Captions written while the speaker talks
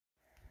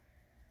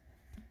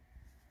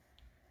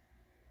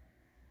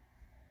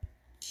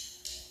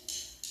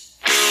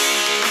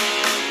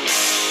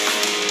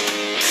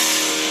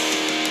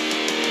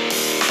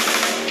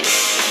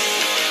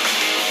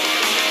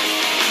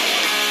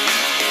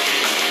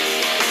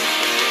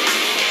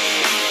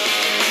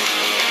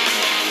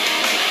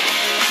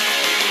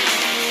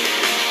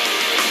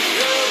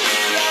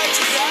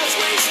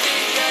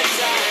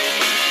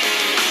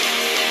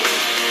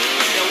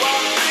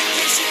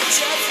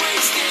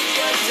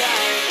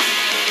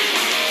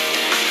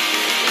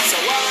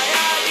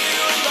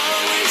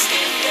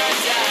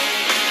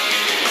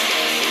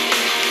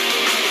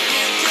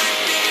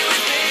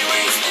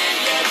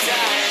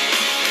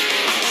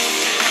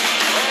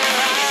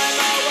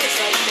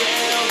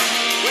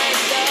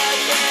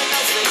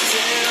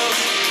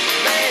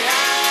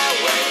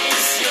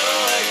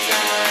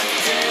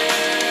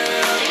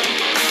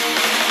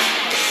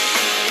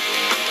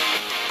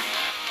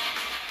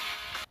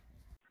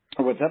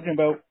What's up,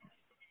 Jimbo?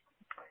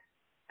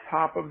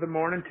 Top of the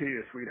morning to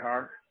you,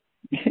 sweetheart.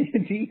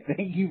 Indeed,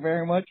 thank you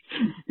very much.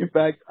 In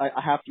fact, I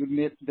have to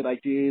admit that I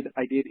did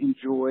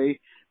enjoy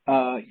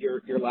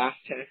your last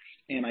text,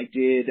 and I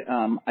did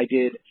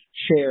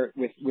share it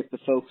with the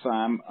folks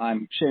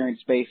I'm sharing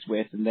space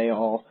with, and they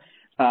all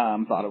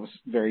thought it was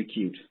very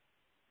cute.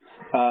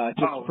 For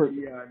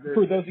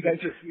those of you guys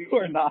who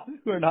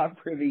are not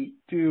privy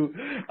to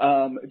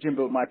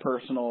Jimbo, my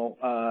personal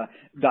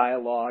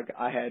dialogue,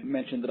 I had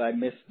mentioned that I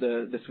missed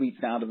the sweet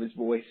sound of his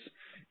voice,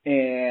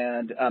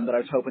 and that I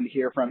was hoping to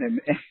hear from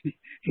him. And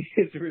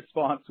his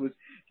response was,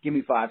 "Give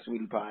me 5,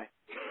 sweetie pie."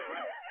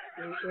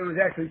 It was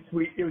actually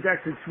sweet. It was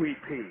actually sweet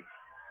pea.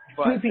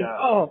 But, sweet pea.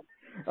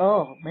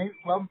 Maybe.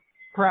 Well,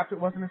 perhaps it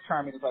wasn't as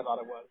charming as I thought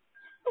it was.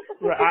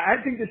 I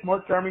think it's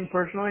more charming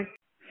personally.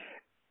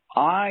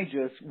 I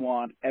just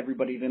want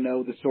everybody to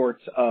know the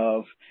sorts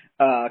of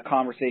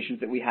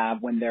conversations that we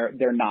have when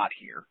they're not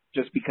here.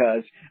 Just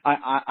because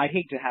I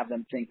hate to have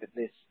them think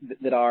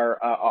that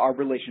our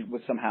relationship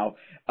was somehow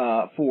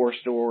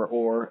forced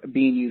or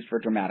being used for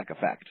dramatic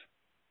effect.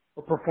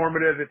 Or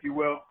performative, if you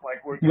will,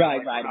 like we're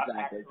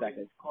exactly.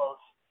 Close,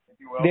 if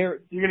you will. You're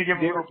going to give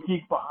a little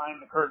peek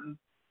behind the curtain.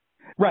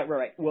 Right.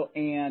 Well,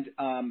 and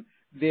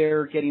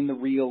they're getting the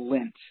real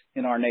lint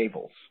in our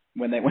navels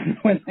when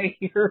they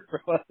hear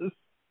from us.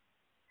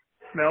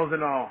 Smells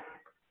and all.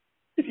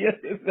 Yes.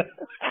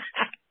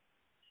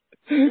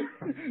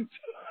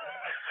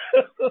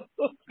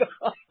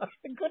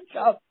 Good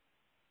job.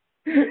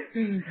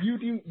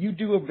 You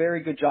do a very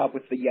good job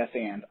with the yes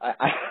and. I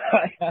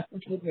have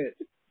to admit.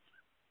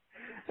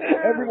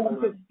 Every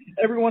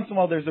once in a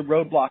while there's a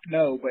roadblock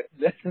no, but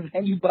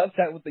then you bust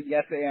out with the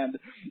yes and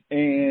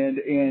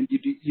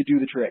you do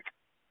the trick.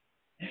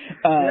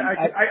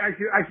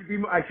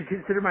 I should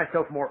consider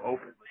myself more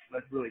open.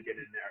 Let's really get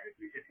in there, if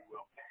you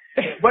will.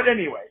 But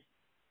anyway.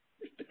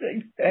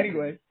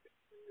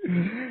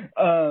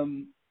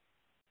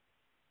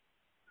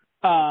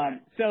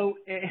 So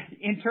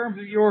in terms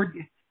of your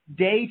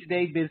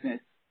day-to-day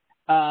business,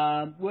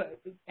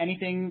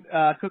 anything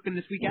cooking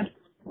this weekend?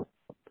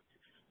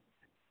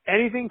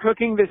 Anything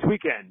cooking this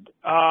weekend?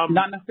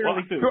 Not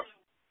necessarily food.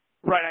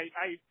 Right.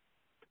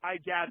 I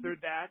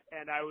gathered that,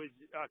 and I was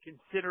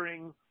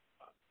considering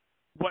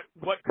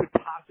what could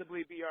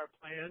possibly be our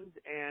plans,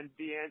 and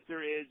the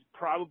answer is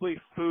probably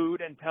food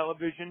and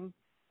television,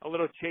 a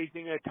little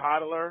chasing a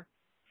toddler,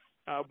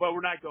 but we're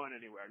not going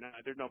anywhere. No,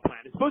 there's no plan.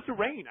 It's supposed to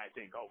rain, I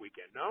think, all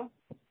weekend, no?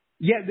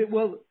 Yeah,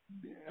 well,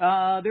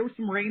 there was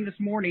some rain this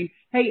morning.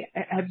 Hey,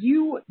 have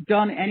you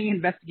done any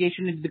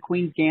investigation into the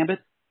Queen's Gambit?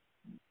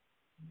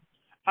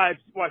 I've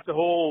watched the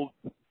whole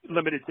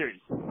limited series.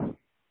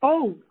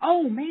 Oh,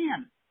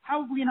 man.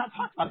 How have we not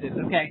talked about this?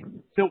 Okay,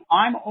 so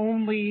I'm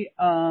only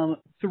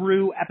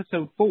through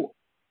episode 4,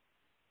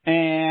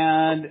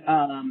 and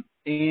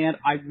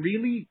I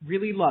really,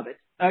 really love it.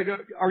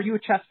 Are you a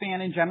chess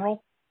fan in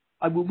general?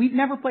 We've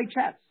never played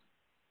chess.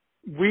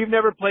 We've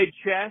never played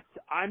chess.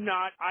 I'm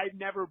not. I've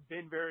never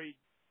been very,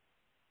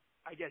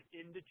 I guess,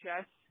 into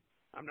chess.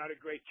 I'm not a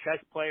great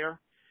chess player.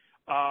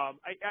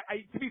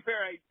 To be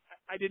fair,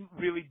 I didn't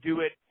really do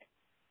it.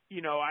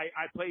 You know, I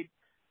played.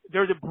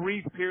 There was a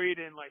brief period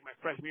in like my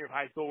freshman year of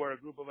high school where a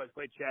group of us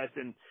played chess,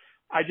 and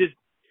I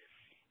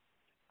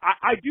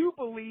do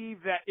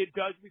believe that it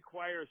does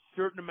require a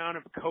certain amount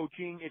of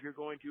coaching if you're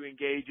going to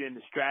engage in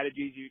the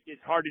strategies.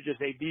 It's hard to just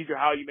say, these are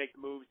how you make the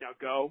moves, now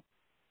go.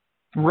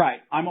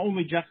 Right. I'm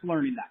only just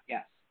learning that,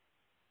 yes.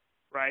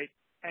 Right.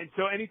 And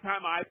so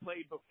anytime I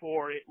played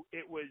before,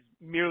 it was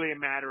merely a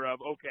matter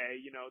of, okay,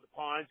 you know, the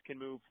pawns can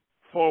move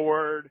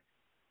forward,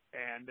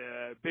 and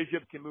the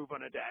bishop can move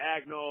on a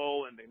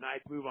diagonal, and the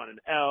knights move on an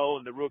L,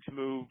 and the rooks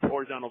move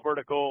horizontal,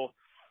 vertical,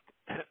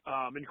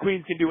 and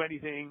queens can do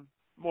anything,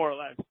 more or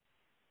less.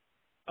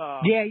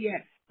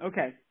 Yeah.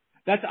 Okay.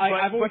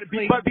 I've always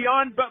played. But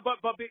beyond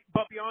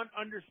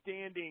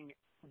understanding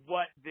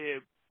what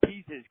the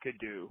pieces could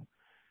do,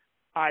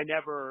 I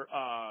never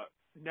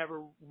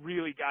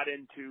really got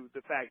into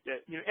the fact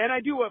that, you know, and I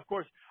do, of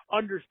course,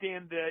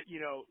 understand that, you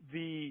know,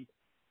 the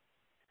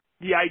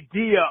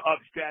idea of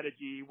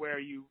strategy where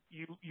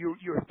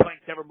you're playing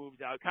several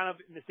moves out, kind of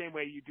in the same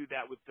way you do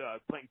that with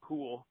playing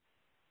pool.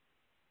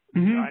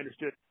 Mm-hmm. I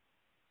understood.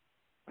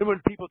 And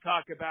when people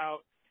talk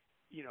about,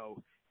 you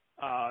know,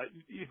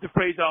 the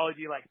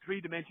phraseology like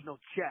three-dimensional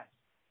chess,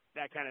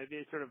 that kind of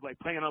is sort of like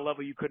playing on a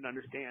level you couldn't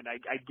understand.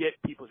 I get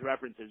people's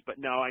references, but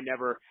no, I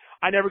never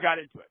got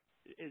into it.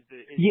 Is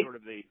sort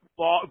of the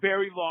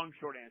very long,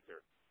 short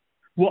answer.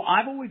 Well,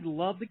 I've always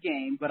loved the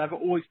game, but I've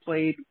always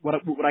played what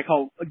I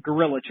call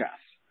guerrilla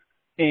chess.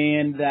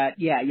 And that,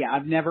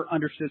 I've never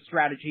understood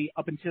strategy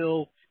up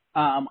until,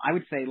 I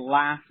would say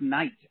last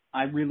night.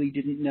 I really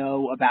didn't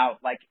know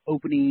about like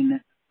opening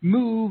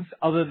moves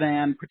other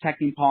than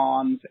protecting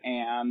pawns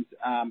and,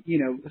 you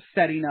know,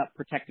 setting up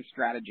protective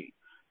strategy.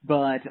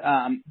 But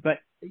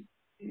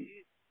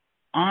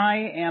I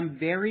am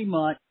very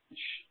much,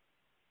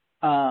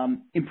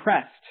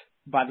 impressed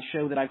by the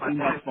show that I've seen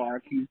thus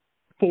far.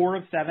 4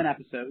 of 7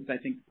 episodes. I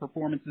think the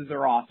performances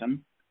are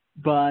awesome.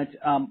 But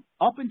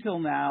up until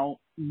now,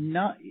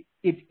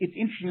 it's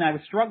interesting. I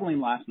was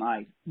struggling last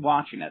night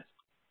watching it,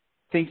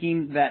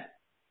 thinking that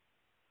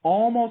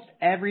almost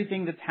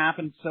everything that's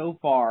happened so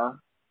far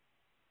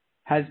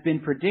has been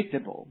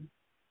predictable.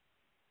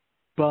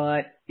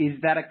 But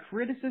is that a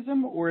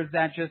criticism, or is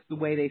that just the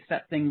way they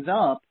set things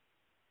up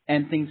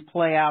and things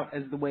play out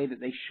as the way that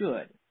they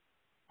should?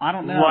 I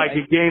don't know. Like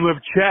a game of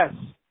chess.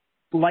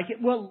 Like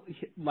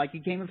a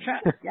game of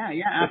chess. Yeah,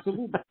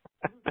 absolutely.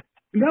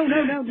 No.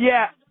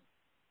 Yeah.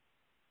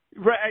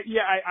 Right.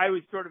 Yeah, I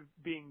was sort of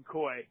being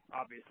coy,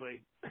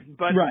 obviously.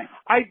 But right.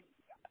 I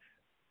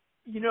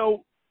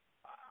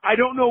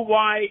don't know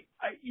why.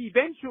 I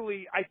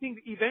think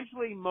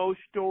eventually most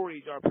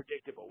stories are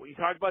predictable. When you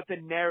talk about the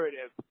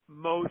narrative,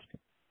 most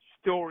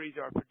stories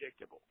are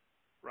predictable,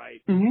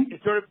 right? Mm-hmm.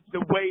 It's sort of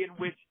the way in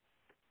which,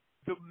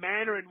 the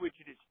manner in which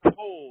it is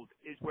told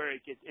is where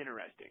it gets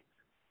interesting.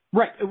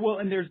 Right. Well,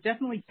 and there's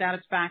definitely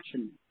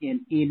satisfaction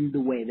in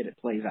the way that it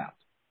plays out.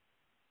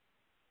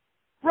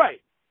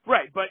 Right.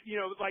 But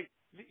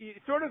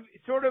it's sort of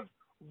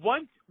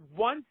once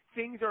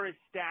things are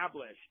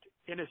established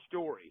in a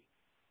story,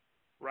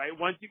 right?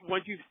 Once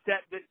you've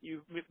set that,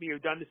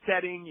 you've done the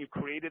setting, you've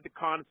created the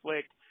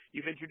conflict,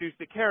 you've introduced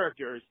the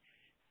characters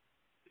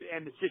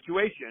and the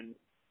situation.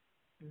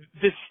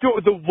 The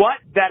what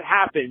that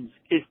happens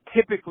is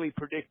typically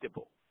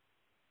predictable.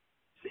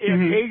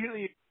 Mm-hmm.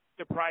 Occasionally it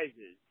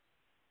surprises.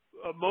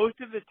 Most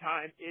of the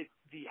time, it's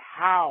the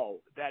how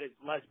that is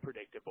less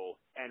predictable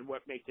and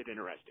what makes it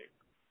interesting.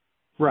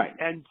 Right.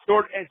 And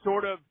the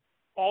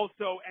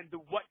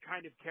what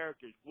kind of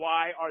characters?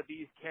 Why are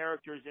these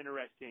characters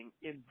interesting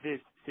in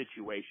this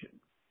situation?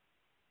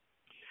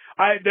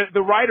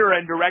 The writer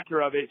and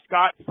director of it,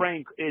 Scott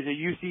Frank, is a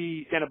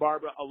UC Santa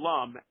Barbara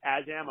alum,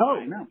 as am I.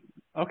 Oh, no.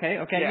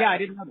 Okay. Yeah, I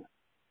didn't know that.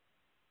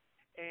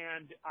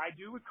 And I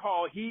do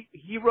recall he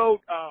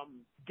wrote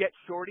Get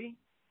Shorty.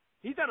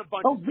 He's done a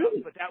bunch of stuff,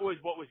 really? but that was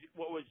what was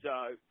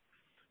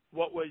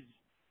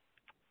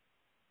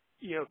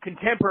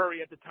contemporary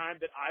at the time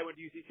that I went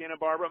to UC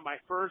Santa Barbara. My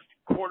first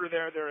quarter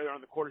they're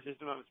on the quarter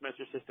system, on the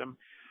semester system.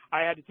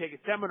 I had to take a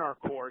seminar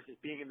course as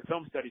being in the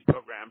film studies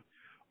program,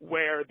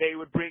 where they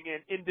would bring in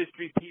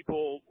industry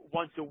people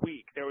once a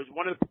week. There was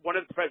one of the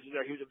professors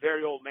there. He was a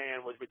very old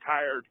man, was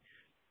retired,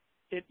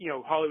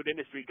 Hollywood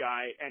industry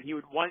guy, and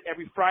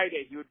every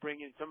Friday he would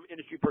bring in some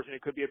industry person.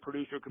 It could be a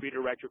producer, it could be a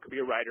director, it could be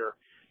a writer,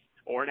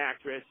 or an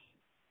actress.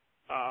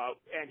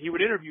 And he would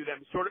interview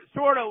them sort of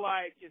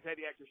like inside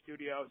the actor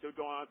studio. So it would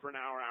go on for an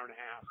hour and a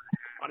half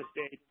on a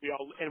stage.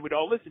 We'd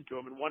all listen to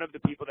him. And one of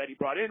the people that he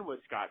brought in was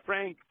Scott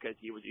Frank, because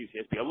he was a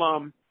UCSB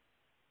alum.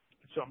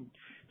 So I'm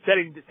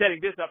setting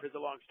this up as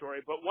a long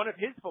story, but one of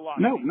his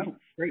philosophies. No,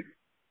 great.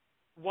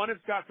 One of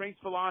Scott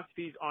Frank's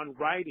philosophies on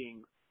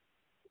writing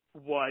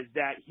was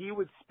that he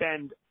would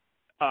spend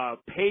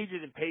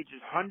pages and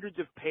pages, hundreds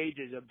of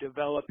pages of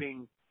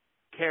developing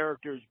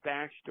characters'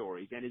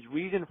 backstories, and his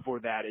reason for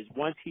that is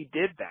once he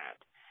did that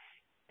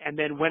and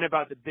then went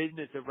about the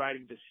business of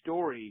writing the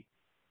story,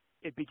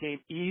 it became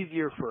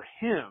easier for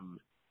him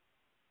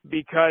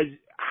because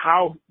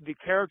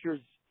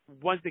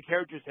once the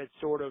characters had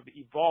sort of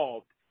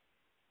evolved,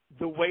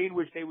 the way in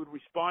which they would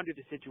respond to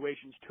the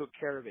situations took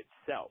care of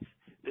itself.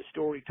 The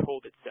story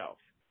told itself.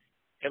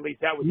 At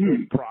least that was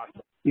his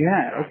process.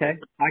 Yeah, okay.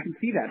 I can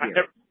see that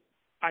here.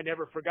 I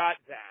never forgot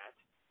that.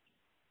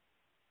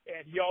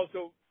 And he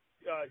also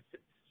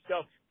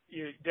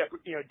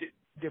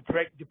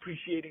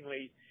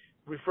depreciatingly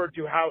referred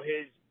to how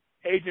his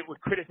agent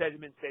would criticize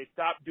him and say,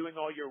 "Stop doing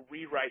all your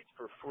rewrites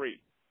for free."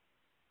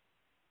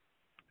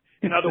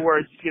 In other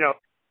words,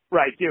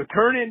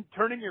 turn in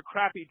your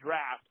crappy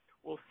draft,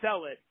 we'll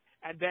sell it,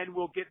 and then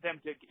we'll get them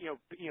to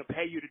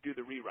pay you to do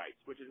the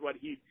rewrites, which is what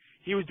he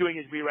was doing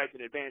his rewrites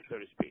in advance, so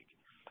to speak.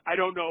 I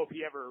don't know if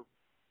he ever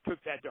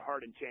took that to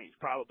heart and changed.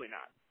 Probably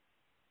not.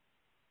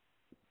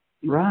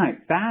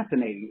 Right.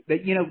 Fascinating.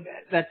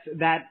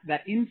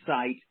 That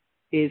insight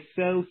is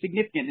so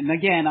significant. And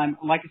again, I'm,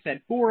 like I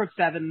said, 4 of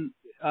 7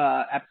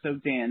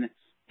 episodes in,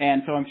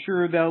 and so I'm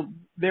sure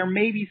there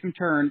may be some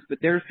turns,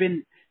 but there's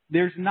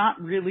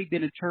not really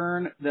been a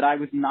turn that I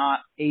was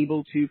not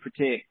able to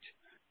predict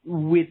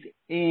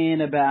within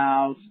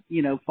about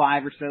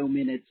 5 or so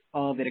minutes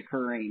of it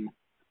occurring.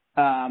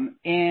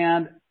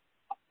 And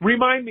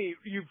remind me,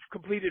 you've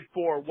completed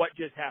 4. What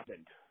just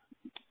happened?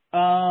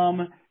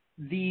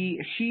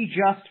 She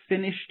just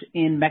finished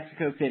in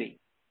Mexico City,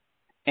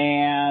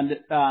 and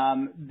a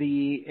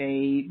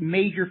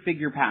major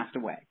figure passed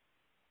away.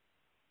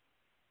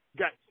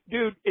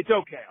 Dude, it's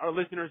okay. Our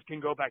listeners can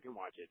go back and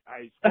watch it.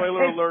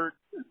 Spoiler alert.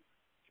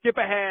 Skip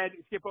ahead.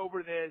 Skip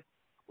over this.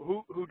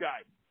 Who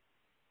died?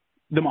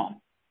 The mom.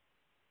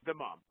 The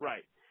mom,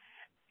 right?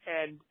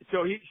 And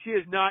so she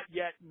has not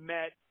yet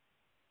met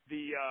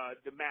the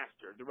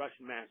master, the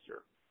Russian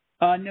master.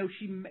 No,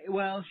 she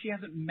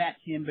hasn't met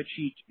him, but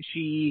she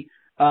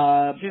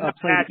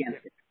played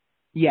against him.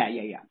 Yeah.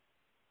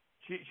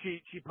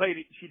 She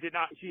played. She did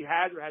not. She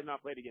has or has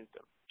not played against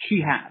him.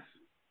 She has.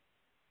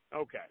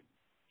 Okay.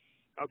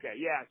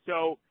 Yeah.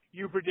 So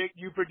you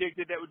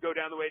predicted that would go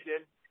down the way it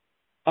did.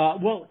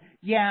 Well,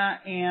 yeah,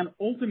 and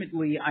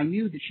ultimately I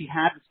knew that she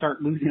had to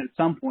start losing at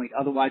some point,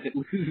 otherwise it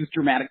loses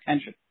dramatic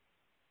tension.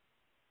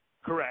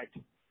 Correct.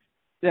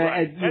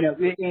 Right.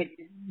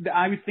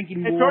 I was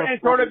thinking more.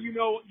 And sort of, you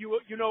know,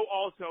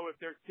 also if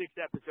there's 6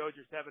 episodes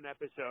or 7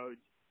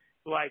 episodes,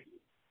 like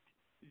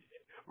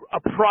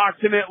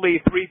approximately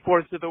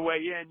 3/4 of the way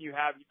in, you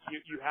have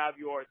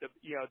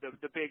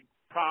the big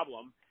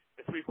problem.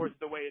 The 3/4 of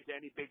the way into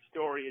any big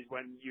story is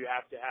when you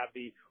have to have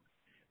the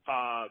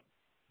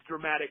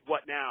dramatic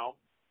what now?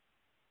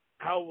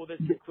 How will this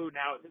conclude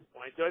now at this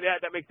point? So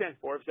that makes sense.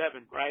 4 of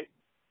 7, right?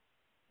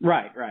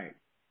 Right.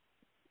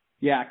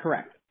 Yeah,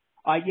 correct.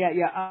 But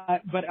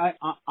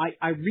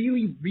I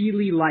really,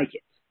 really like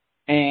it.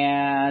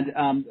 And,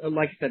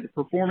 like I said, the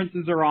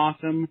performances are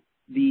awesome.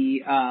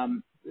 The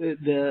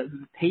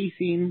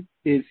pacing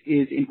is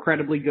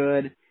incredibly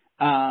good.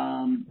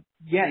 I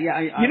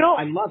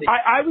love it.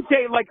 I would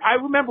say, like, I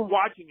remember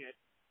watching it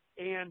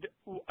and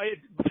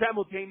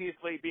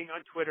simultaneously being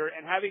on Twitter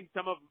and having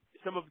some of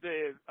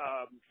the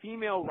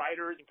female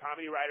writers and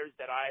comedy writers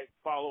that I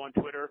follow on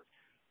Twitter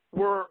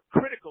were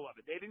critical of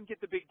it. They didn't get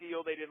the big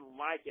deal. They didn't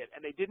like it.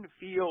 And they didn't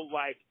feel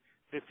like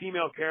the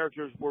female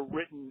characters were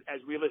written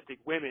as realistic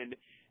women.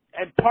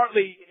 And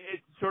partly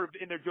it's sort of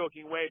in their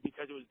joking way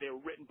because they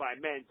were written by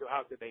men, so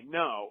how could they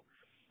know?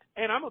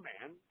 And I'm a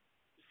man.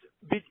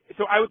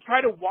 So I would try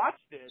to watch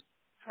this,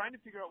 trying to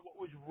figure out what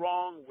was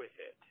wrong with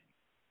it.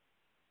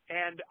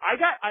 And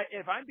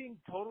if I'm being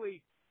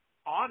totally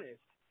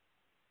honest,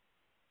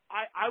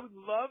 I would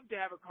love to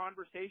have a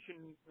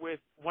conversation with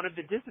one of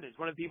the dissidents,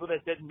 one of the people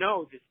that said,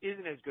 no, this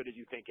isn't as good as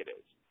you think it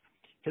is.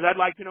 Because I'd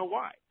like to know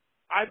why.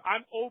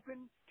 I'm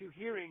open to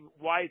hearing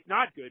why it's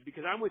not good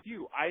because I'm with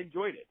you. I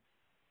enjoyed it.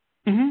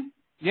 Mm-hmm.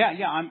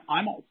 Yeah, I'm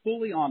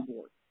fully on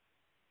board.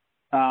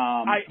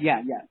 I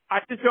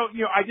just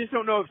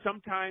don't know if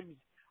sometimes,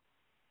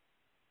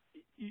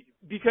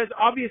 because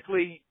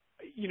obviously,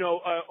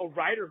 a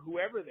writer,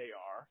 whoever they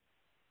are,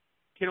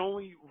 can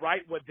only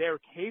write what they're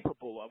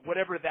capable of,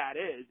 whatever that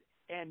is,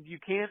 and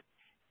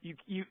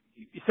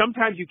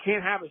sometimes you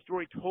can't have a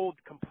story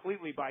told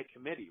completely by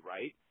committee,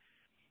 right?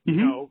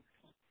 Mm-hmm.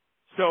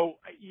 So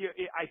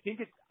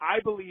I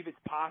believe it's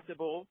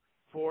possible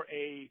for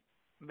a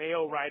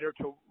male writer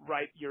to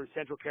write your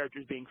central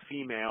characters being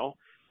female,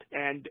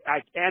 and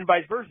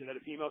vice versa, that a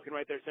female can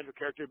write their central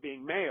character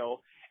being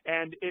male,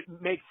 and it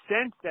makes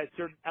sense that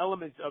certain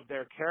elements of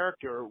their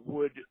character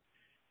would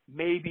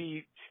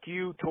maybe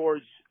skew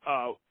towards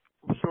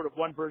sort of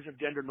one version of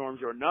gender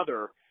norms or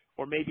another,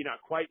 or maybe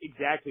not quite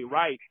exactly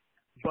right,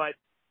 but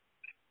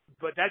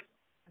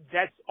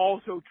that's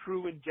also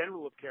true in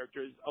general of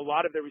characters. A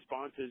lot of their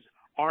responses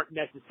aren't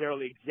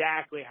necessarily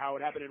exactly how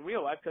it happened in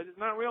real life because it's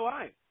not real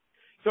life.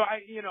 So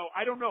I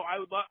don't know. I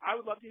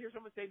would love to hear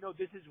someone say, no,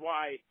 this is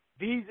why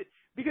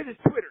because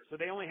it's Twitter, so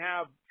they don't want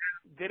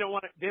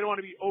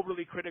to be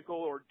overly critical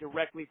or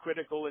directly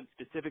critical and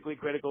specifically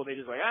critical. They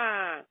just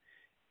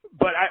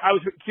But I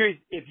was curious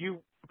if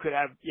you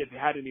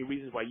had any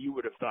reasons why you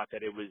would have thought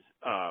that it was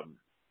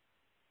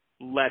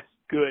less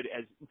good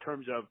in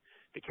terms of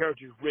the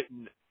characters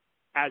written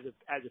as a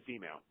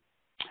female.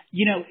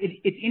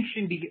 It's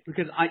interesting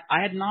because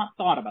I had not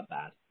thought about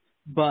that,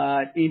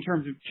 but in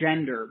terms of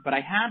gender, but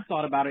I had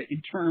thought about it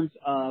in terms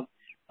of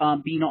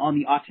being on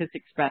the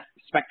autistic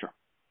spectrum.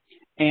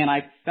 And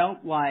I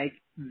felt like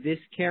this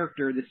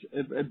character, this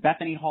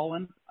Beth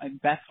Holland, I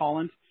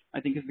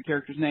think is the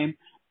character's name.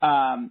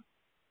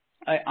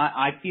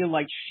 I feel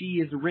like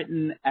she is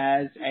written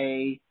as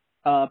a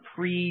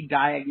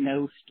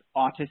pre-diagnosed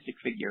autistic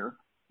figure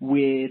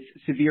with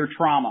severe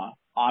trauma,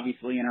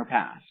 obviously, in her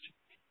past.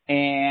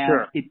 And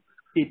sure.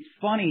 It's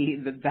funny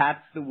that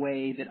that's the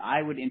way that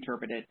I would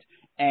interpret it,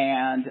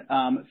 and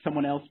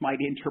someone else might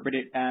interpret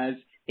it as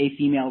a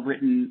female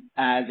written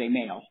as a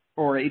male,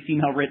 or a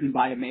female written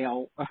by a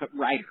male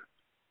writer.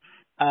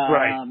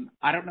 Right.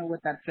 I don't know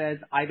what that says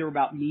either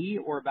about me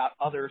or about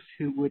others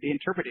who would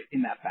interpret it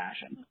in that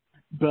fashion.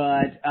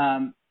 But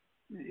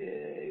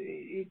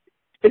it's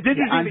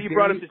interesting that you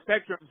brought up the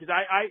spectrum, because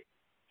I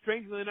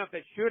strangely enough,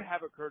 that should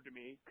have occurred to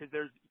me, because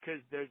there's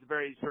a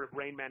very sort of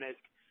Rain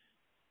Man-esque,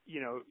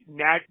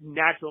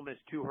 naturalness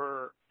to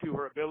her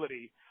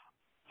ability.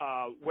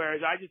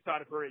 Whereas I just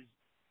thought of her as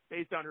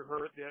based on her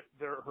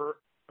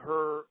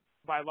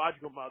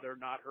biological mother,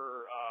 not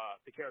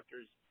the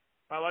character's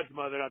biological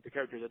mother, not the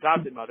character's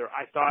adopted mother.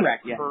 I thought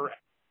of her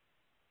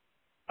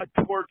a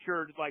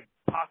tortured, like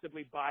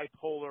possibly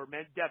bipolar,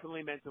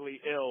 definitely mentally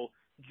ill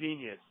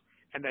genius,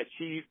 and that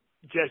she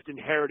just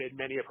inherited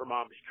many of her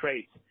mom's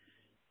traits.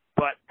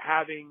 But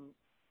having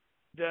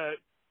the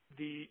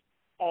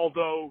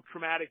although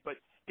traumatic but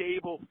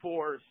stable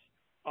force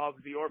of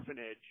the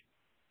orphanage,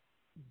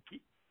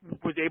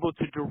 was able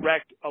to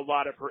direct a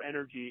lot of her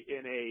energy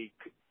in a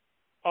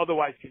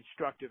otherwise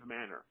constructive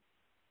manner.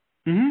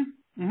 Mm-hmm.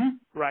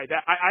 Mm-hmm. Right.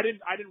 I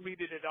didn't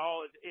read it at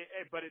all,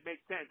 but it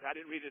makes sense. I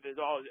didn't read it at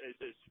all as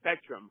a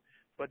spectrum,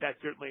 but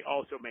that certainly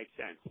also makes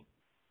sense.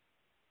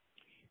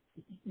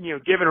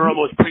 given her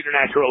almost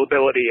preternatural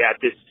ability at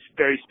this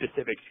very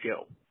specific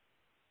skill.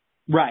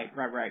 Right.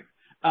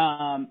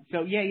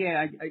 So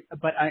yeah.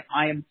 But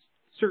I am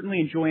certainly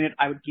enjoying it.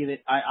 I would give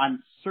it.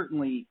 I'm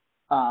certainly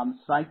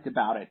psyched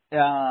about it.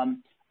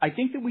 I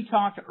think that we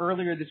talked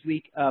earlier this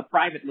week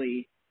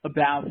privately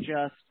about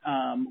just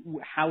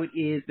how it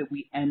is that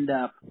we end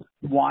up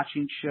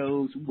watching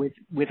shows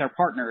with our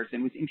partners.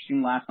 And it was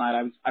interesting last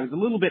night. I was a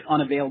little bit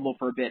unavailable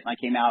for a bit, and I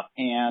came out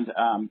and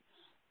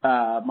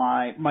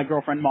my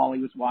girlfriend Molly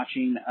was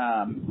watching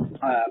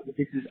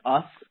This Is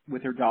Us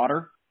with her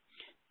daughter.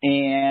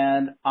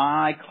 And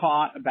I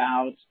caught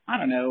about,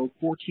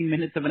 14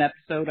 minutes of an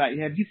episode.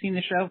 Have you seen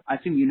the show? I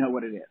assume you know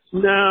what it is.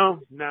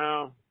 No.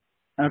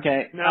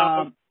 Okay.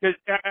 No, because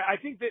I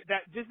think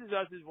that This Is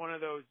Us is one of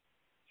those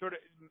sort of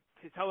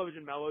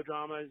television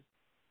melodramas.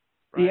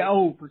 Right? Yeah.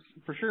 Oh,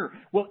 for sure.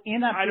 Well,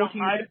 in that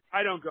 14 minutes,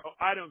 I don't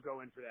go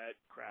in for that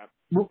crap.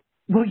 Well,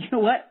 you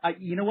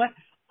know what?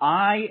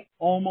 I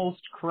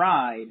almost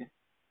cried,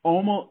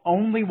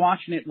 only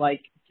watching it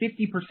like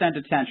 50%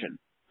 attention.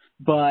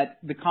 But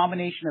the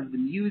combination of the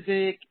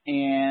music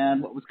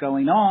and what was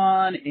going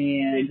on,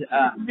 and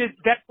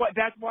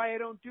that's why I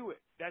don't do it.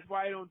 That's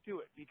why I don't do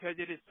it, because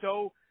it is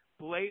so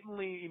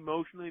blatantly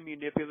emotionally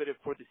manipulative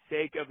for the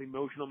sake of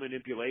emotional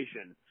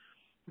manipulation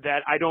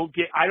that I don't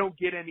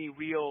get any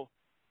real.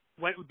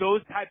 When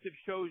those types of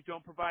shows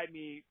don't provide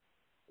me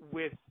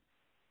with,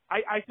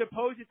 I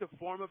suppose it's a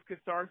form of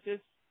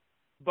catharsis,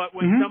 but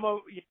when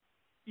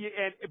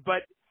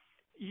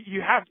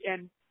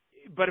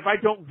but if I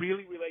don't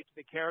really relate to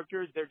the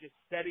characters, they're just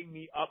setting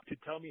me up to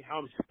tell me how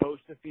I'm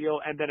supposed to feel.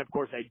 And then, of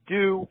course, I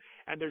do.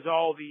 And there's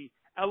all the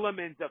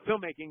elements of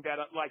filmmaking that,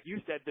 like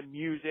you said, the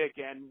music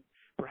and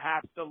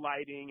perhaps the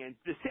lighting and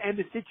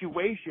the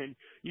situation.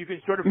 You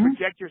can sort of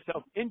project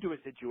yourself into a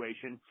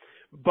situation.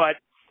 But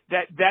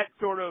that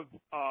sort of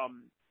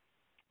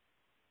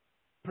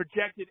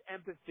projected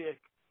empathetic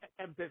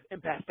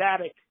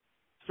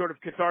sort of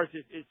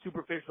catharsis is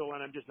superficial,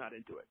 and I'm just not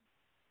into it.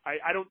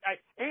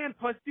 And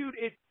plus, dude,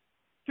 it's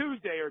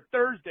Tuesday or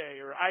Thursday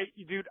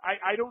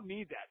I don't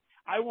need that.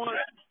 I want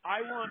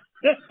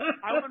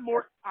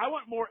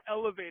more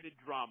elevated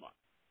drama.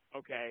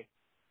 Okay?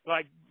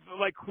 Like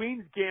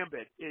Queen's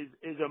Gambit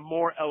is a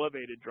more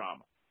elevated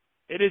drama.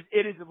 It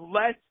is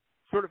less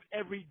sort of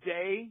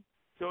everyday,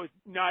 so it's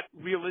not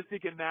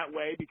realistic in that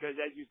way, because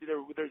as you see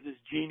there's this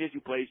genius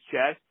who plays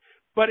chess,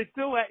 but it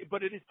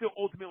is still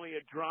ultimately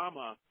a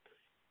drama,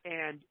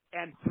 and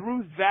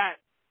through that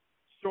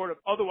sort of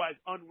otherwise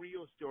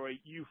unreal story,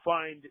 you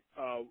find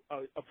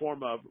a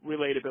form of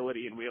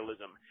relatability and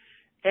realism,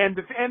 and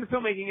the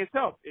filmmaking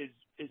itself is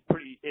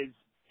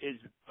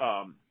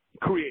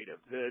creative.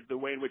 The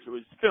way in which it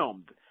was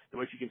filmed, in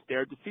which you can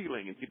stare at the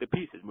ceiling and see the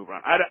pieces move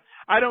around.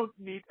 I don't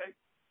need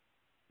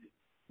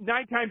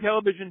nighttime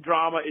television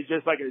drama is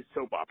just like a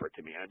soap opera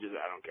to me. I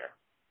don't care.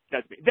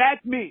 That's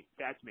me.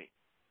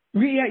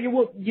 Yeah.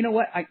 Well, you know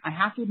what? I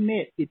have to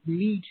admit, it's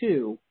me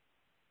too.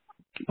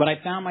 But I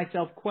found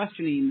myself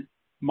questioning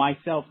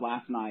myself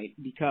last night,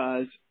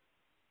 because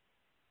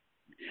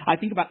I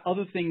think about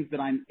other things that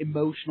I'm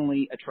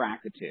emotionally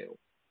attracted to.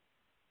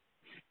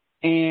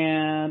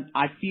 And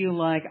I feel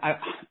like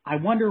I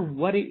wonder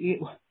what it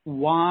is,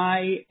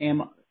 why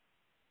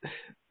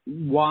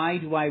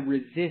do I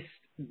resist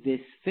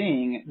this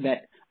thing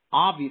that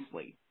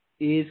obviously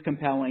is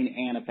compelling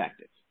and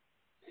effective?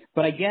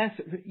 But I guess,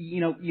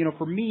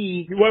 for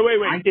me...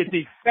 Wait. It's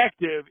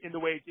effective in the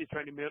way it's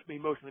trying to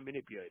emotionally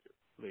manipulate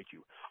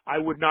you. I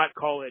would not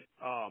call it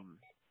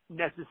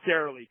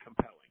necessarily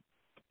compelling.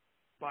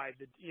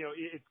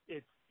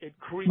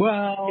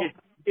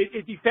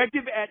 It's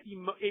effective at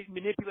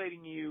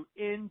manipulating you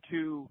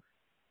into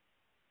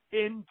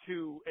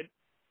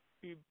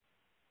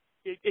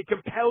it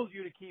compels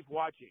you to keep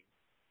watching.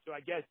 So I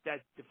guess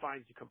that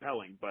defines the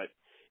compelling. But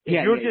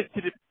if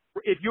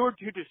you were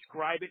to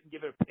describe it and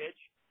give it a pitch,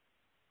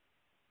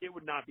 it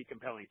would not be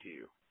compelling to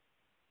you.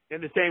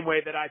 In the same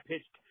way that I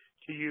pitched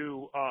to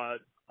you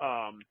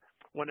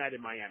One Night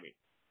in Miami.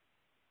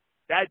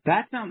 I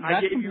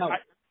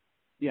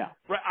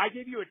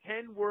gave you a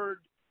 10-word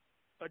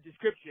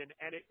description,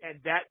 and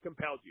that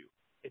compelled you.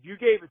 If you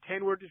gave a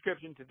 10-word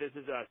description to This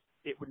Is Us,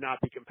 it would not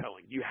be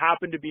compelling. You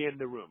happen to be in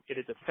the room. It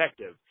is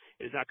effective.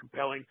 It is not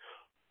compelling.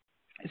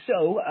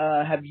 So,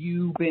 have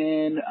you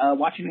been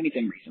watching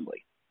anything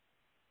recently?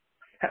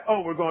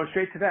 Oh, we're going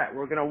straight to that.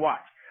 We're going to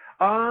watch.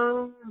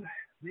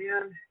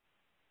 Man.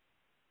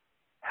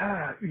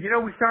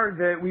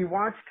 We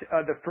watched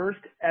the first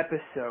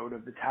episode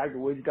of the Tiger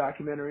Woods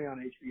documentary on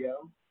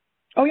HBO.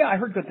 Oh yeah, I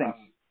heard good things.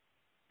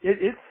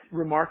 It's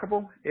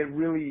remarkable. It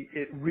really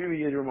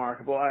is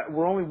remarkable.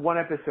 We're only one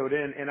episode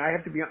in, and I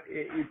have to be,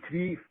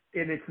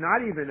 and it's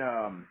not even,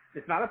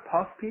 it's not a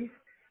puff piece,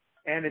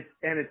 and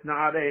it's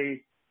not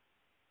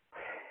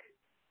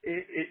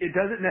it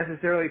doesn't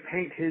necessarily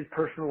paint his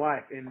personal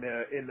life in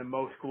the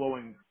most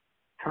glowing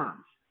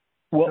terms.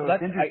 Well, so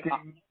that's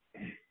interesting.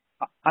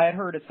 I had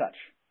heard as such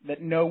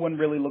that no one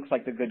really looks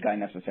like the good guy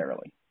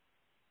necessarily.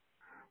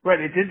 Right.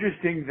 It's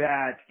interesting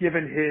that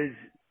given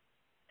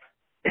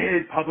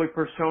his public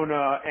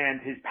persona and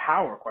his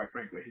power, quite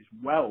frankly, his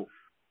wealth,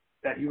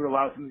 that he would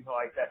allow something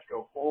like that to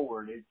go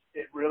forward.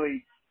 It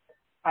really,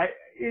 I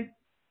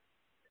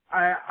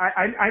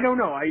don't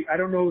know. I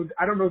don't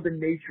know the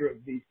nature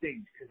of these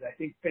things, because I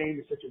think fame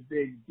is such a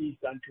big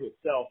beast unto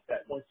itself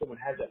that once someone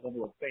has that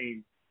level of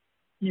fame,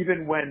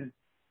 even when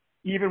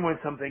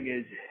something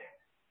is,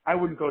 I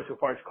wouldn't go so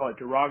far as to call it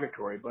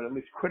derogatory, but at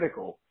least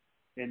critical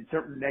in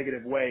certain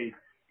negative ways,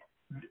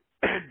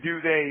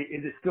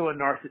 is there still a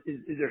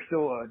narcissism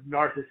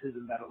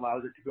that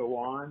allows it to go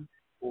on,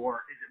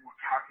 or is it more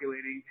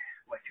calculating,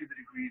 like to the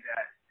degree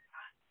that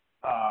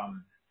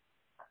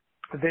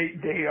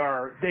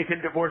they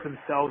can divorce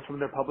themselves from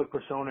their public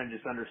persona and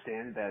just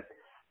understand that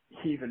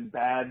even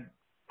bad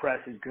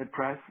press is good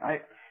press?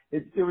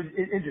 It was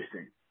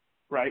interesting,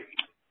 right?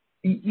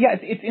 Yeah,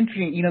 it's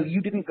interesting. You know,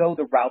 you didn't go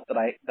the route that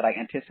I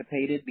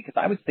anticipated, because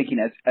I was thinking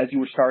as you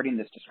were starting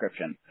this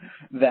description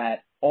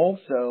that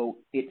also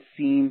it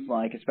seems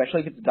like,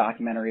 especially if it's a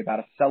documentary about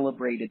a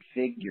celebrated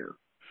figure,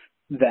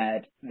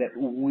 that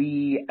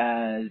we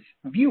as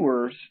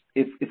viewers,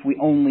 if we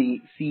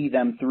only see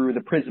them through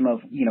the prism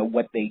of, you know,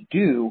 what they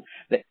do,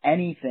 that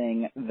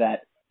anything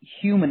that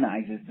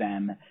humanizes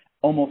them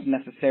almost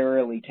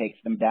necessarily takes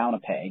them down a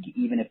peg,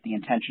 even if the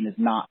intention is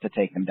not to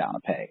take them down a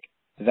peg.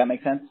 Does that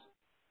make sense?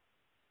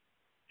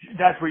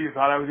 That's where you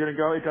thought I was going to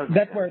go? It doesn't.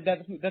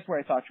 That's where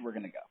I thought you were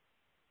going to go.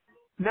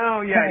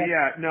 No,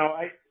 yeah. No,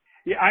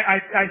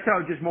 I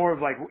felt just more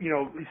of like, you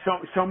know,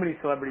 so many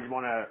celebrities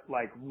want to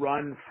like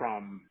run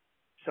from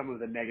some of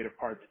the negative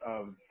parts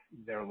of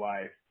their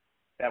life,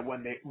 that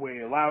when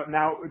we allow,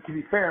 now to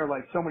be fair,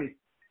 like so many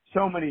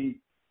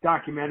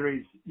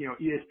documentaries, you know,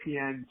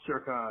 ESPN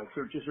circa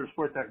just sort of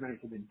sports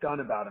documentaries have been done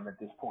about them at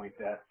this point,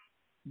 that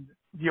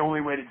the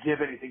only way to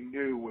give anything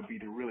new would be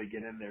to really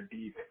get in there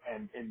deep,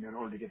 and in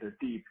order to get there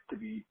deep, to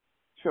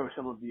show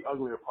some of the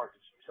uglier parts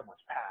of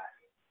someone's past.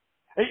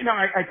 And, you know,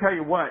 I tell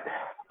you what,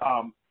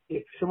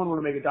 if someone were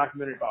to make a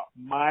documentary about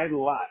my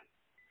life,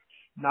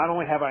 not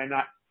only have I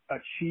not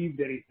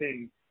achieved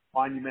anything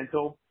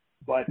monumental,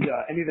 but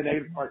any of the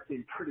negative parts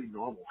seem pretty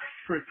normal,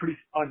 pretty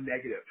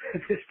unnegative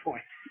at this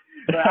point.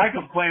 But I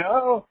complain,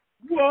 oh,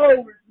 whoa,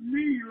 it's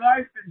me,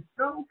 life's been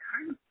so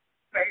kind of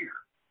fair.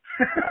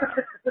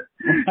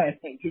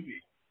 To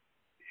me.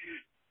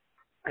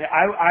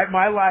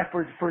 My life,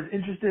 for as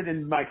interested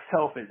in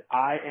myself as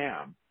I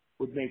am,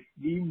 would make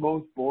the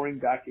most boring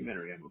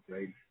documentary, I'm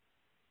afraid.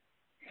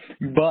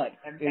 But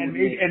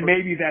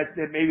maybe that's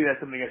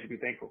something I should be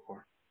thankful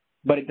for.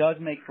 But it does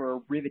make for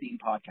a riveting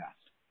podcast.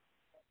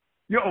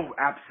 Yeah, oh,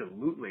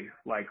 absolutely.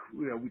 Like,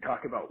 you know, we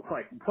talk about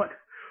like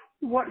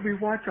what we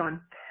watch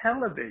on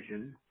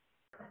television.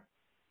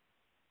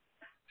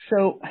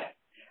 So,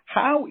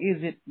 how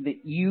is it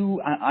that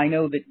you? I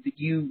know that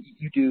you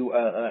do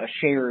a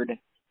shared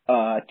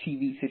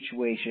TV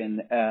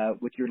situation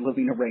with your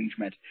living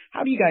arrangement.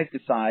 How do you guys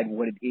decide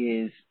what it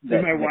is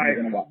that my wife? You're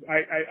going to watch?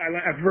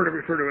 I've heard it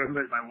referred to as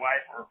my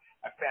wife or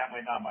my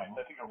family, not my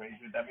living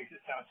arrangement. That makes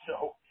it sound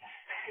so.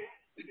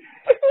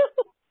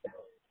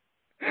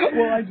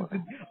 Well,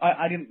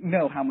 I didn't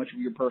know how much of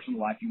your personal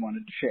life you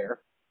wanted to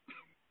share.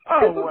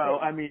 Oh, well,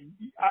 I mean,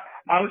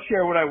 I'll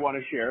share what I want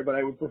to share, but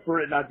I would prefer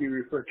it not be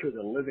referred to as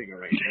a living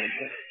arrangement.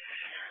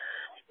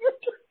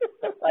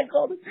 I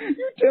called it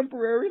your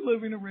temporary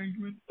living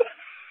arrangement.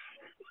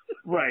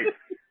 Right.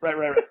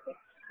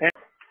 And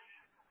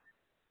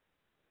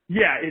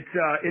yeah, it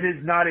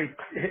is not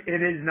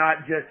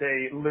just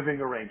a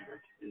living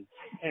arrangement.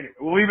 Anyway,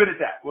 we'll leave it at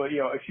that. Well, you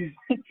know, she's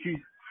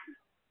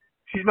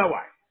my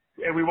wife,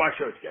 and we watch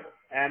shows together.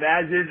 And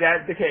as is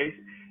that the case,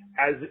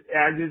 as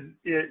is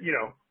it, you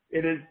know,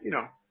 it is, you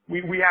know,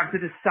 we have to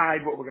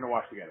decide what we're going to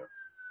watch together.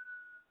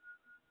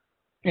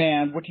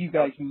 And what do you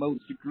guys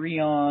most agree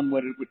on?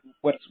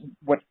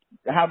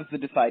 How does the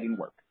deciding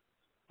work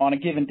on a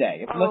given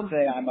day? If let's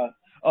say I'm a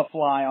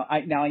fly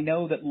on. Now I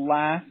know that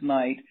last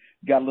night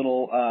got a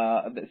little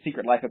the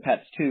Secret Life of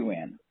Pets 2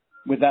 in.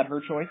 Was that her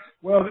choice?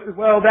 Well,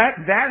 that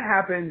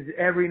happens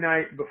every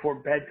night before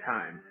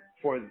bedtime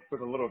for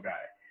the little guy.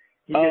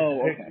 He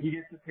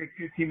gets to pick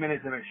 15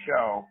 minutes of a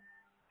show.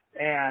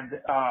 And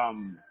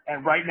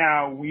right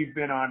now we've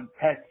been on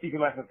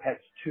Secret Life of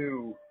Pets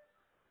 2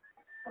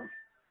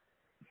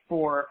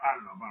 for, I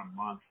don't know, about a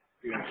month.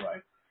 Feels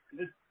like.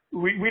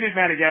 We did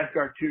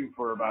Madagascar 2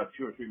 for about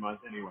 2 or 3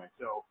 months anyway.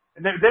 So,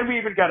 and then we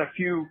even got a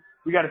few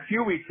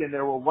weeks in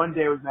there where one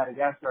day was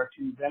Madagascar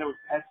 2, then it was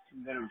Pets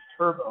 2, then it was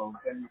Turbo,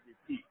 then we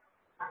repeat.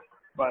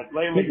 But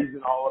lately it's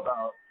been all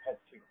about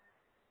Pets 2.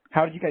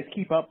 How did you guys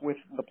keep up with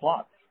the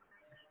plots?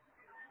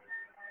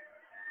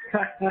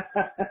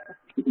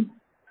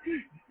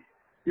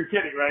 You're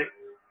kidding, right?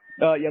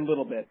 Yeah, a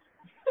little bit.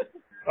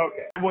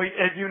 Okay. Well,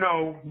 as you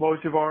know,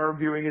 most of our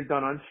viewing is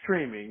done on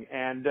streaming,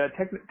 and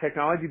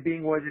technology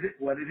being what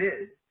it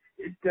is,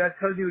 it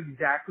tells you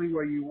exactly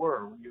where you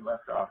were when you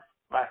left off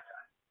last time.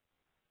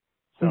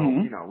 So,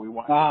 you know, we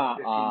watch.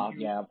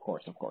 Yeah, of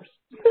course.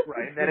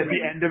 Right, and then at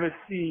the end of a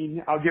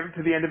scene, I'll give it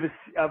to the end of a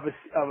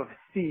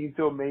scene,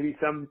 so maybe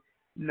some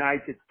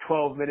nights it's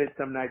 12 minutes,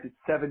 some nights it's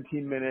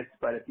 17 minutes,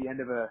 but at the end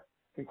of a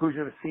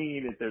conclusion of a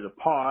scene, there's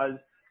a pause,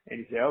 and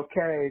you say,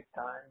 okay, it's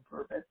time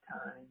for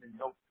bedtime, and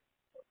don't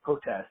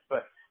protest.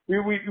 But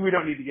we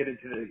don't need to get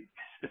into the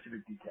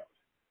specific details.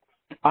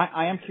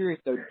 I am curious,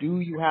 though, do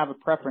you have a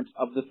preference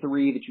of the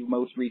three that you've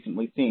most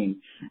recently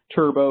seen?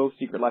 Turbo,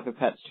 Secret Life of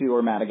Pets 2,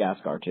 or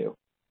Madagascar 2?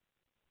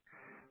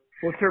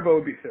 Well, Turbo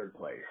would be third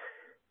place.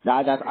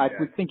 I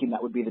was thinking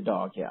that would be the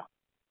dog, yeah.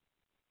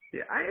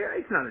 Yeah,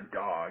 it's not a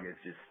dog.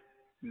 It's just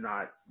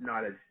not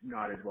as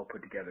well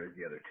put together as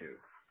the other two.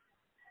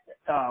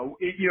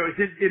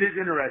 It is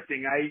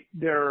interesting.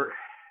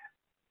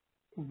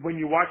 When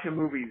you watch a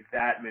movie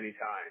that many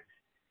times,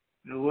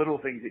 the little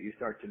things that you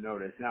start to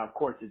notice. Now, of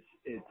course,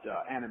 it's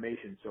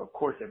animation, so of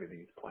course everything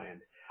is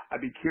planned.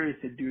 I'd be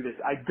curious to do this.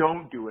 I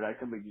don't do it. I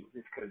simply do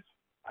this because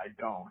I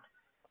don't.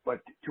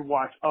 But to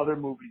watch other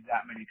movies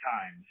that many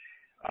times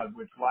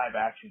with live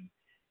action,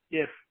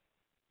 if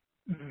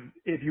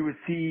you would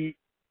see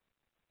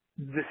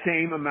the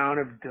same amount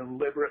of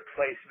deliberate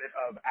placement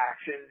of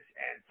actions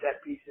and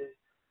set pieces,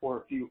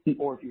 or if you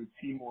would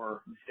see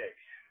more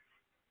mistakes.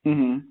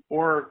 Mm-hmm.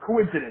 Or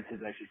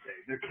coincidences, I should say.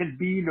 There can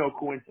be no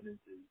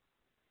coincidences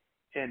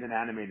in an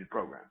animated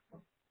program.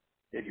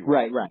 If you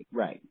will.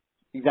 Right.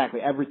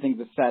 Exactly. Everything's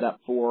a setup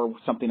for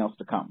something else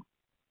to come.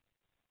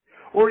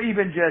 Or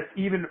even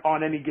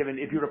on any given,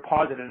 if you were to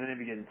pause it on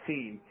any given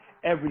scene,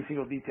 every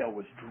single detail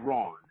was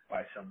drawn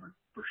by someone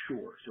for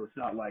sure. So it's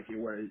not like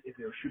whereas if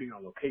they were shooting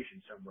on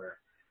location somewhere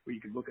where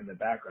you could look in the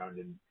background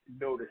and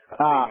notice a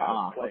thing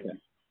out of place. Okay.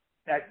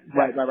 That's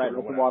right.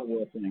 With the water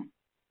wheel thing.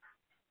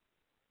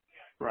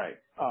 Right.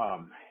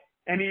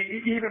 And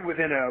even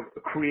within a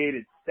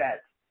created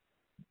set,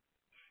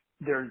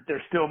 there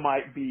still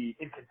might be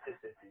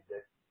inconsistencies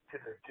that to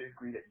the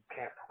degree that you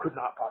could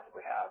not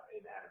possibly have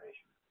in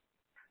animation.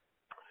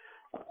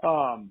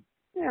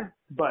 Yeah.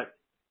 But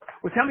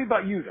tell me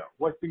about you though.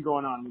 What's been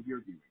going on with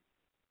your viewing?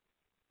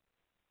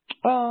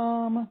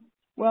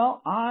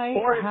 Well, I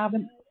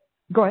haven't.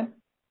 Go ahead.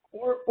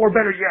 Or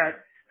better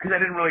yet, because I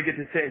didn't really get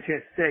a chance to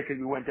say because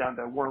we went down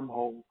the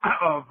wormhole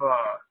of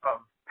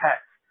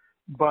pets.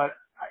 But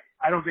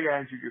I don't think I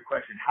answered your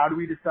question. How do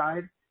we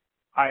decide?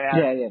 I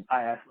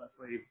asked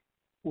Leslie,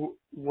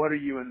 what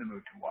are you in the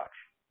mood to watch?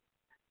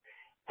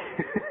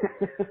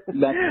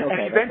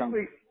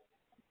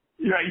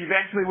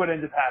 Eventually what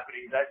ends up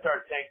happening is I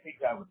start saying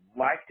things I would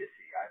like to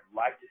see. I'd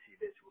like to see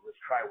this. Well, let's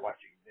try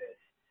watching this.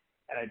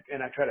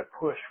 And I try to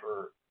push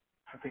for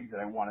things that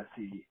I want to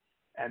see.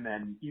 And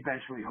then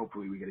eventually,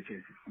 hopefully, we get a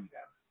chance to see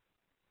them.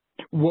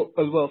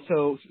 Well,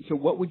 so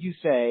what would you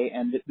say,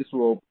 and this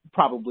will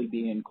probably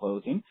be in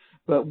closing,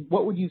 but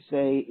what would you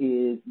say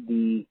is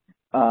the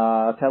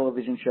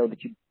television show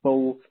that you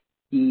both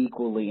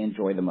equally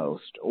enjoy the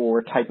most,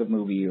 or type of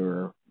movie,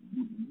 or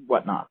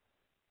whatnot?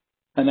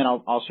 And then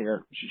I'll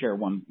share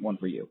one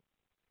for you.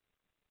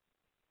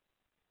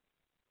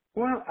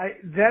 Well,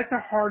 that's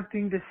a hard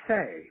thing to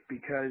say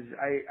because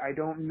I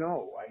don't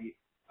know.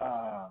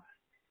 I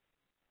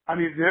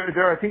mean,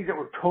 there are things that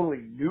we're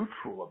totally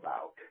neutral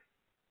about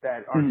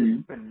that are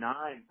just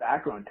benign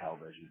background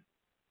television.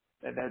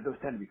 Those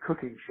tend to be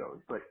cooking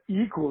shows, but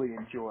equally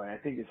enjoy, I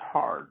think, is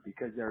hard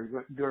because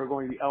there are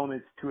going to be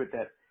elements to it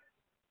that,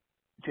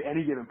 to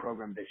any given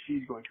program, that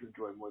she's going to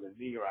enjoy more than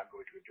me or I'm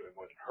going to enjoy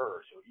more than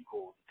her. So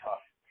equal is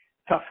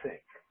a tough thing,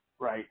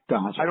 right?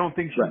 Gotcha. I don't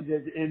think she's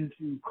as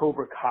into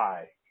Cobra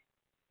Kai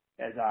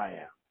as I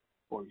am,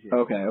 for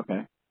example.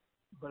 Okay.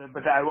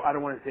 But I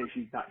don't want to say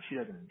she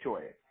doesn't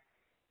enjoy it.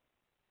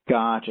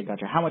 Gotcha.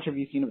 How much have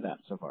you seen of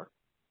that so far?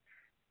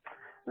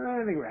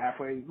 I think we're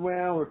halfway.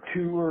 Well, we're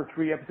 2 or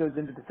 3 episodes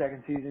into the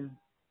second season.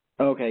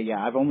 Okay,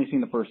 yeah, I've only seen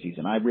the first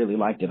season. I really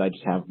liked it.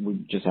 We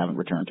just haven't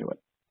returned to it.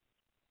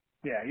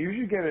 Yeah, you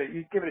should give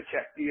it a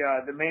check.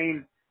 The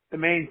main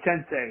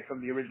sensei from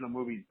the original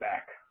movie's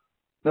back.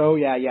 Oh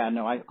yeah.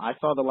 No, I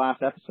saw the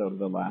last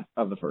episode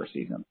of the first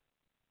season.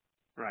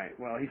 Right.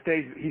 Well, he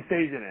stays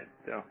in it.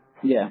 So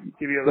yeah,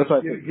 give you a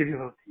little tease.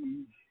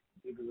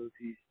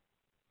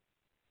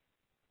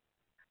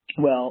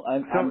 Well,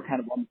 I'm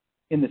kind of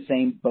in the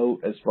same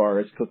boat as far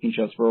as cooking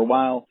shows. For a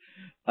while,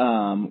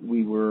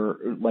 we were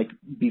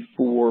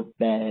before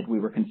bed, we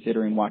were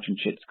considering watching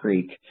Schitt's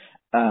Creek.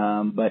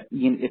 But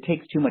it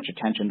takes too much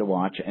attention to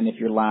watch, and if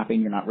you're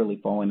laughing, you're not really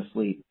falling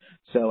asleep.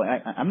 So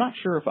I'm not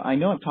sure if I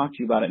know I've talked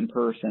to you about it in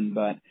person,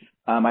 but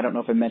I don't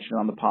know if I mentioned it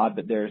on the pod.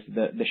 But there's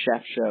the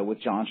Chef Show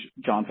with Jon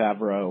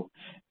Favreau,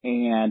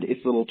 and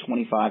it's little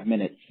 25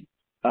 minutes,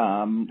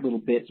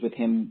 little bits with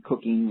him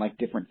cooking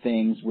different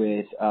things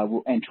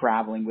and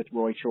traveling with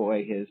Roy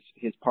Choi,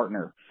 his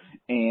partner,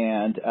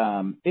 and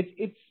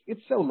it's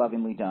so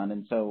lovingly done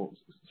and so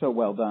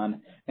well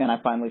done. And I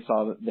finally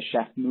saw the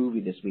Chef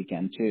movie this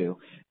weekend too,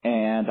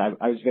 and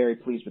I was very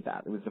pleased with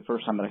that. It was the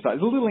first time that I saw it.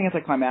 It was a little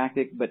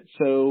anticlimactic, but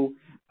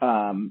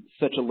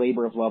such a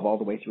labor of love all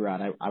the way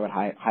throughout. I would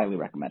highly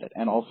recommend it,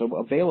 and also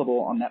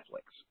available on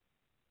Netflix.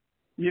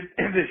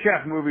 The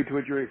Chef movie to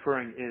which you're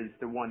referring is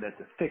the one that's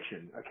a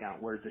fiction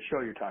account, whereas the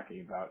show you're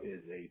talking about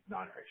is a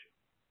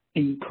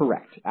nonfiction.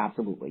 Correct.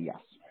 Absolutely,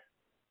 yes.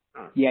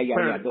 Yeah.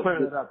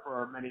 Clearing it up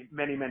for many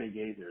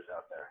gazers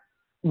out there.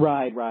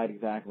 Right,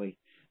 exactly.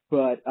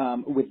 But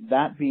with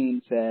that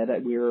being said,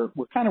 we're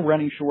kind of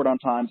running short on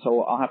time,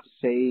 so I'll have to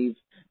save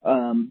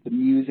the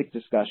music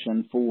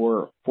discussion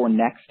for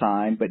next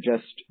time. But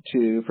just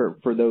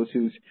for those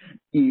whose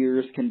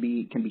ears can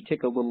be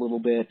tickled a little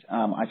bit,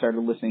 I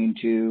started listening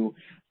to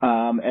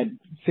a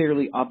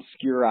fairly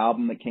obscure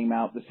album that came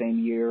out the same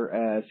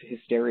year as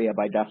Hysteria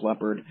by Def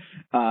Leppard.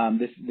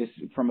 This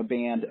from a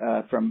band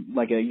from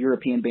like a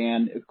European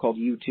band called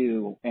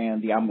U2,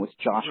 and the album was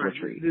Joshua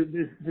Tree.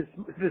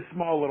 This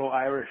small little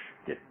Irish,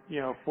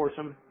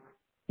 foursome.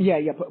 Yeah,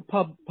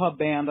 pub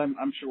band,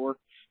 I'm sure,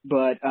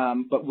 but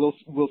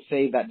we'll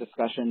save that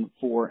discussion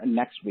for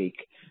next week.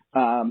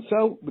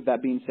 So with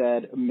that being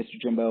said, Mr.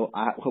 Jimbo,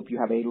 I hope you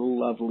have a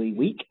lovely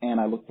week, and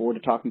I look forward to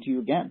talking to you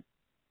again.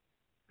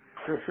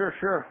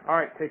 Sure. All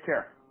right, take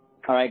care.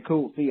 All right,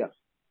 cool. See ya.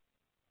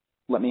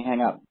 Let me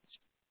hang up.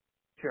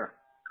 Sure.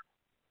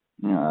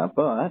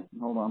 But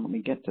hold on, let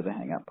me get to the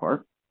hang up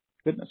part.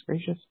 Goodness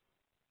gracious.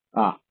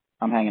 I'm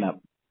hanging up.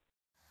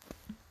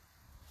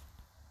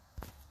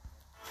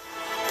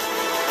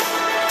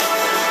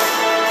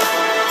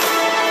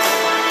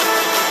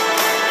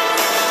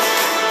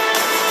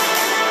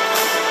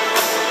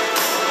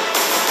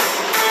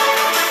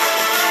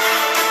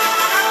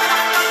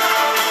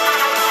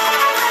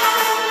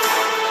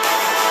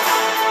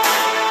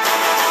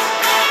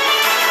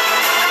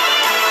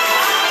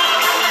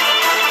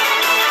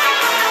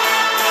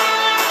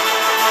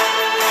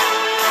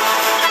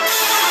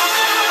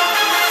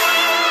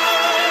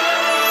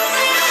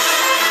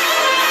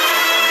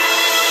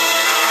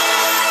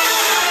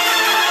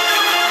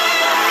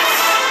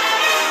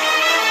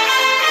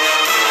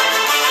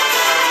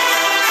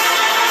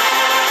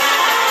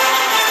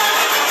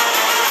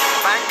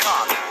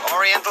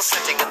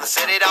 Sitting in the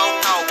city,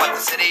 don't know what the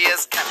city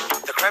is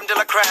kept. The creme de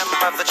la creme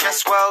of the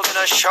chess world in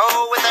a show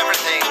with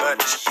everything but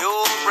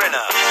Yul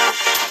Brynner.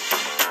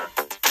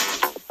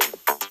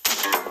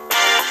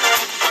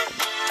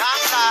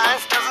 Time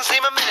flies, doesn't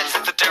seem a minute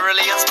since the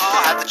Tyrolean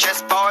Spa had the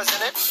chess bars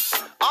in it.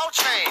 All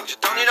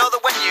change, don't you know that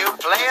when you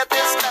play at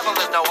this level,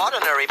 there's no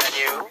ordinary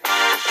venue?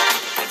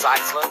 It's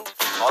Iceland,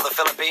 or the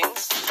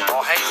Philippines, or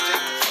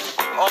Hastings,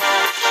 or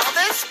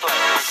this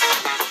place.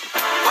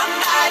 One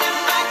night in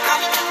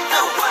Bangkok,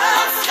 the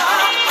world's your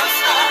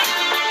oyster.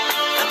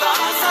 The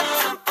bars are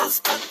temples,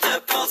 but the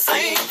pulse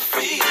ain't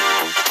free.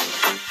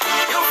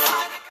 You'll find